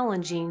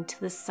challenging to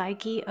the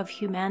psyche of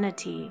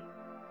humanity.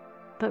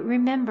 But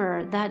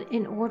remember that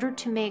in order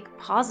to make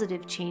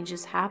positive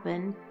changes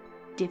happen,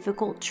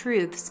 difficult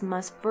truths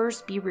must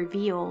first be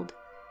revealed,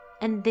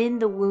 and then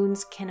the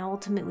wounds can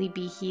ultimately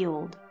be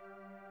healed.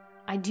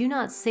 I do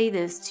not say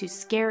this to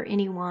scare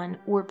anyone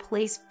or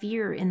place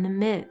fear in the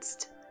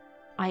midst.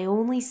 I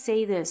only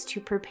say this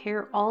to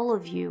prepare all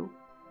of you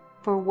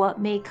for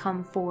what may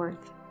come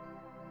forth.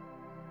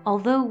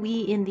 Although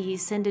we in the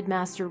Ascended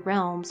Master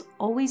realms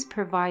always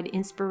provide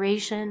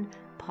inspiration,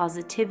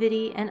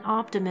 positivity, and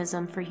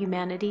optimism for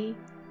humanity,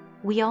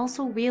 we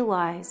also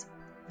realize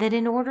that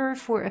in order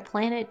for a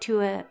planet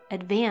to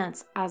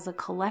advance as a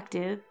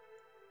collective,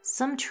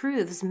 some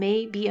truths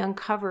may be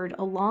uncovered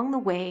along the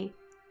way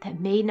that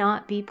may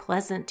not be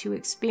pleasant to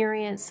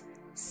experience,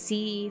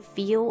 see,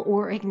 feel,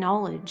 or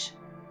acknowledge.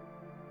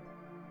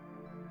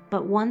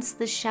 But once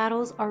the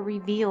shadows are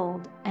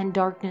revealed and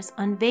darkness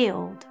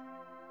unveiled,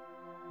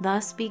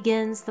 thus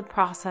begins the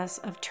process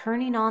of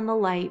turning on the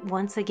light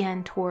once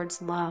again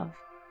towards love.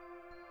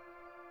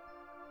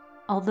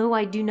 Although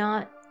I do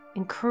not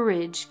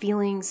encourage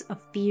feelings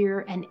of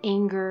fear and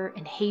anger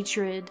and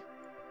hatred,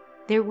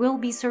 there will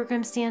be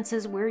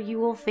circumstances where you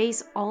will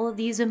face all of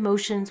these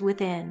emotions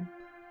within,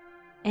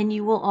 and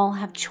you will all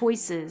have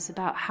choices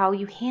about how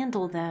you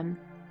handle them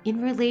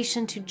in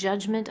relation to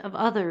judgment of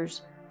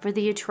others for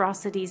the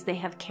atrocities they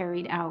have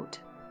carried out.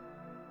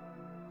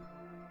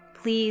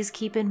 Please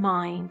keep in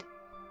mind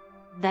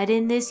that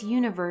in this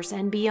universe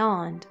and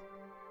beyond,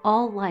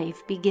 all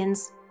life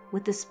begins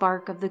with the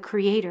spark of the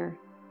Creator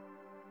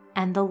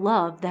and the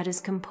love that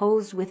is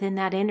composed within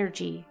that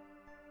energy.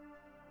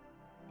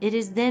 It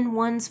is then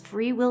one's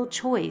free will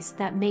choice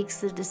that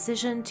makes the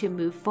decision to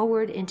move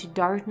forward into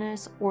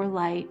darkness or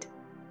light,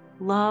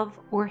 love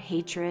or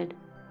hatred,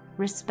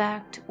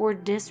 respect or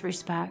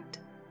disrespect.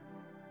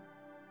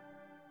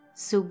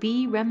 So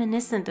be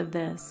reminiscent of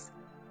this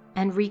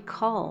and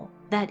recall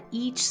that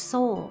each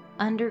soul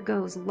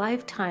undergoes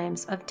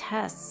lifetimes of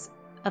tests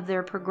of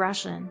their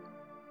progression.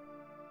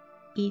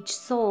 Each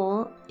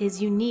soul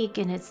is unique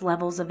in its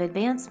levels of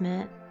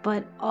advancement,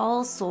 but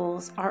all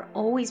souls are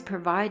always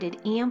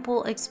provided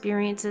ample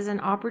experiences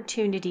and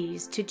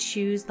opportunities to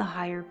choose the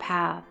higher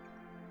path.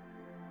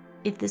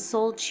 If the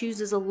soul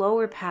chooses a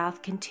lower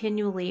path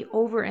continually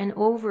over and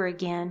over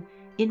again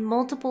in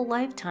multiple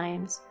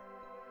lifetimes,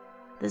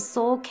 the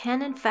soul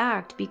can in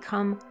fact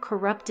become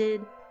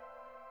corrupted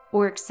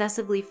or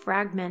excessively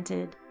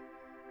fragmented.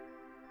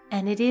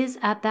 And it is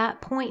at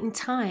that point in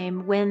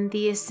time when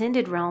the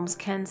ascended realms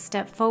can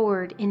step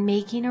forward in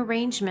making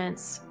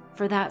arrangements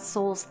for that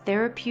soul's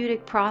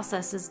therapeutic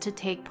processes to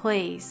take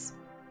place.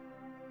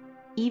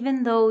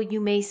 Even though you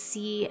may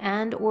see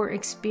and or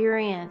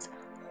experience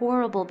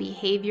horrible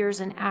behaviors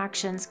and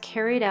actions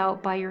carried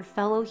out by your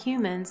fellow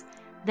humans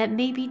that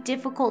may be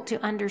difficult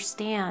to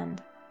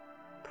understand,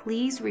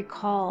 please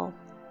recall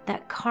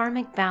that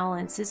karmic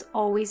balance is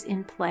always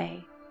in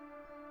play.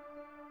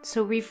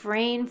 So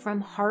refrain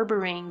from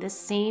harboring the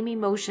same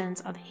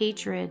emotions of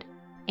hatred,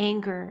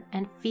 anger,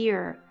 and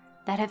fear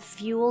that have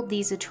fueled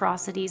these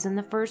atrocities in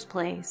the first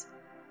place.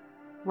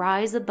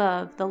 Rise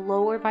above the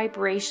lower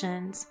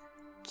vibrations,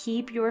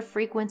 keep your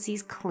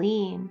frequencies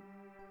clean,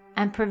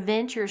 and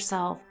prevent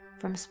yourself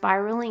from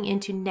spiraling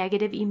into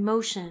negative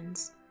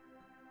emotions.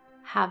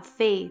 Have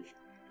faith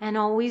and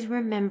always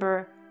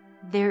remember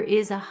there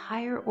is a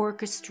higher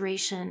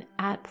orchestration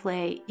at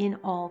play in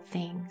all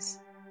things.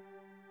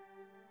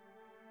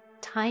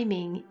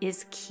 Timing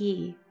is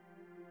key.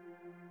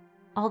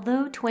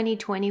 Although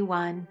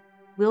 2021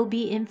 will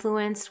be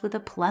influenced with a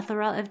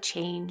plethora of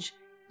change,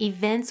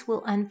 events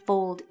will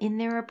unfold in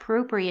their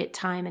appropriate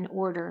time and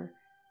order,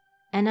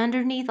 and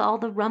underneath all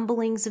the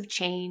rumblings of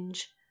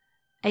change,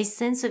 a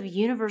sense of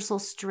universal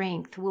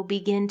strength will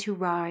begin to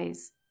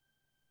rise.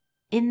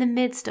 In the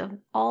midst of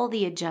all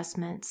the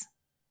adjustments,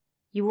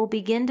 you will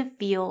begin to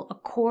feel a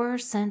core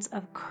sense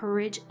of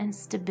courage and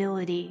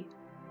stability.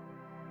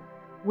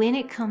 When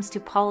it comes to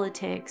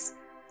politics,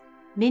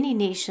 many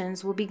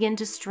nations will begin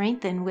to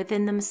strengthen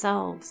within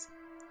themselves,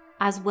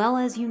 as well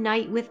as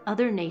unite with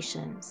other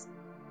nations.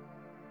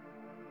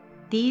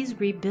 These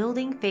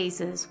rebuilding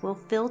phases will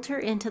filter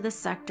into the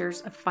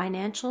sectors of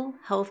financial,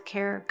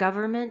 healthcare,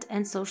 government,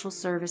 and social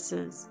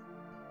services.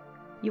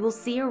 You will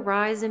see a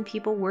rise in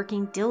people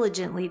working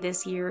diligently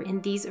this year in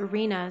these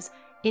arenas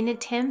in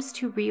attempts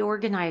to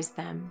reorganize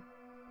them.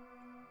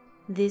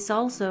 This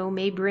also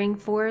may bring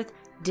forth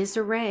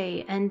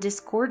disarray and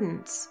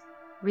discordance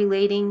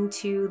relating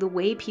to the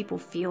way people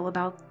feel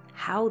about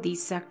how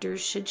these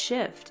sectors should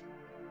shift.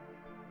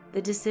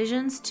 The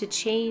decisions to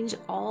change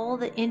all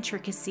the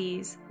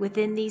intricacies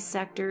within these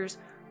sectors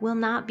will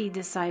not be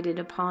decided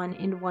upon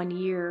in 1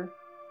 year,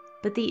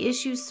 but the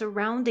issues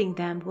surrounding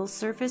them will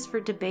surface for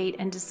debate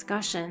and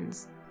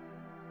discussions.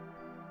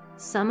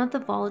 Some of the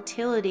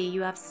volatility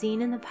you have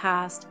seen in the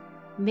past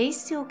may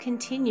still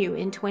continue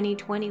in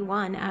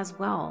 2021 as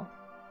well.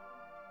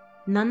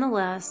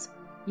 Nonetheless,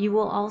 you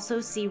will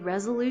also see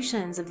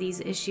resolutions of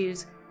these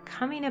issues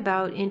coming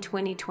about in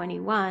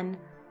 2021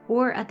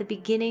 or at the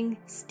beginning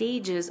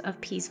stages of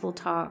peaceful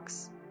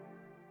talks.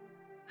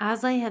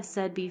 As I have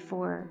said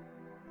before,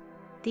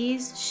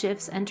 these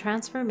shifts and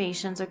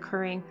transformations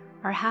occurring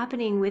are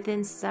happening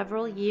within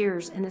several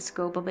years in the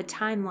scope of a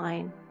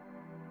timeline.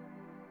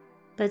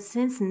 But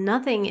since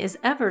nothing is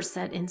ever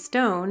set in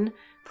stone,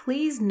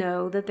 please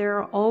know that there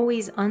are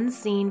always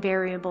unseen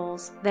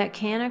variables that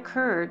can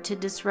occur to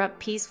disrupt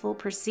peaceful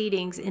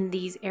proceedings in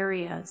these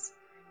areas.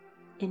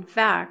 In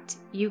fact,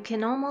 you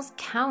can almost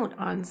count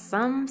on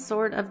some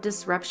sort of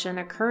disruption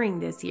occurring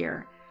this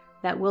year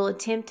that will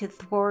attempt to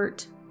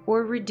thwart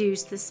or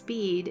reduce the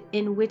speed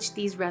in which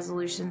these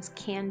resolutions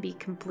can be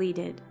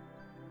completed.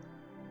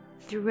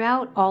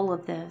 Throughout all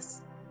of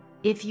this,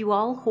 If you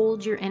all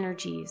hold your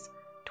energies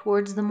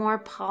towards the more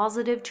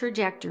positive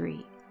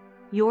trajectory,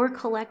 your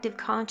collective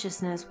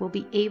consciousness will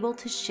be able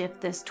to shift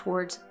this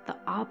towards the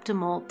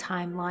optimal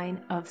timeline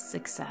of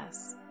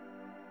success.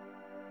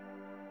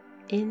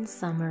 In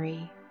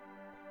summary,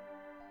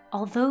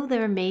 although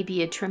there may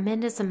be a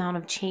tremendous amount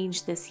of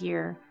change this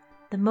year,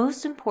 the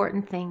most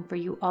important thing for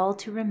you all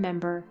to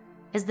remember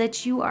is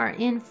that you are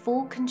in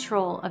full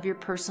control of your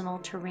personal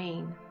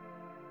terrain.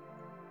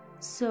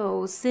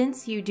 So,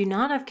 since you do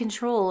not have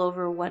control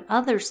over what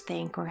others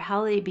think or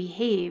how they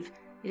behave,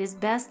 it is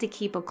best to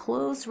keep a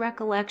close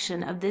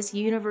recollection of this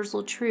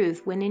universal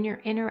truth when in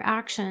your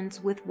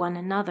interactions with one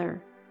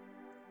another.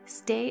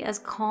 Stay as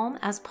calm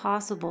as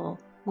possible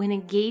when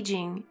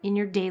engaging in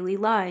your daily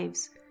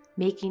lives,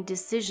 making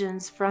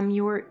decisions from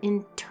your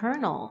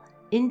internal,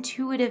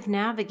 intuitive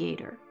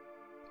navigator,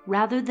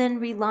 rather than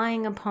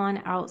relying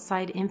upon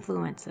outside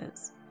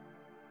influences.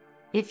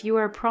 If you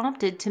are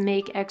prompted to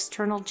make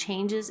external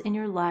changes in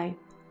your life,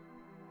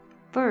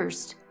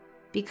 first,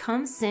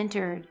 become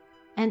centered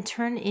and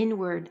turn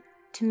inward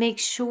to make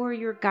sure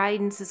your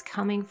guidance is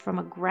coming from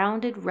a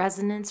grounded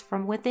resonance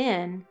from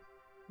within,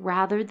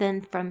 rather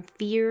than from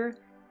fear,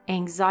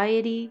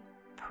 anxiety,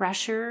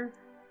 pressure,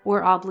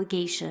 or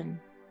obligation.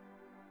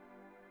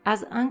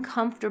 As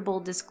uncomfortable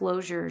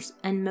disclosures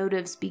and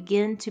motives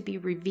begin to be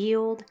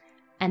revealed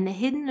and the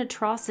hidden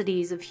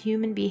atrocities of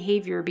human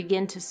behavior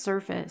begin to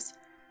surface,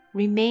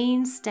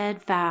 remain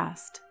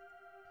steadfast.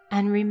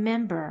 And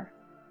remember,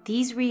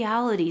 these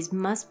realities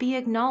must be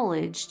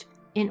acknowledged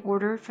in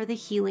order for the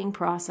healing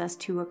process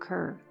to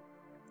occur.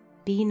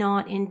 Be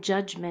not in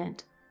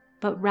judgment,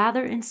 but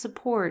rather in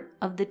support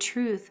of the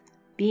truth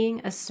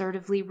being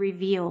assertively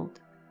revealed,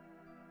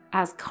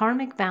 as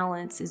karmic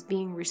balance is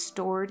being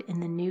restored in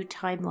the new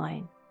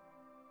timeline.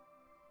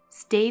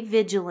 Stay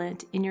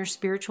vigilant in your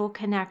spiritual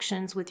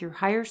connections with your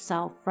higher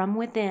self from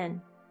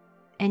within,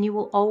 and you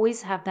will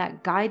always have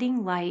that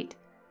guiding light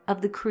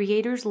of the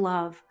Creator's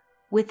love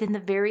within the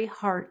very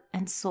heart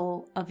and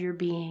soul of your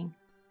being.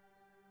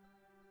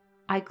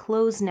 I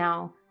close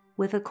now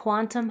with a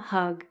quantum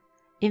hug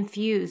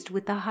infused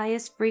with the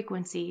highest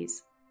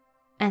frequencies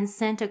and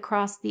sent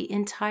across the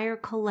entire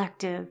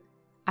collective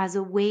as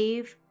a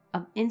wave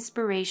of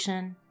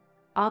inspiration,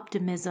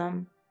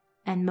 optimism,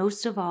 and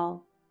most of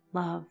all,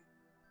 love.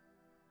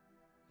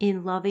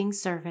 In loving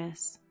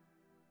service,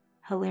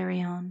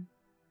 Hilarion.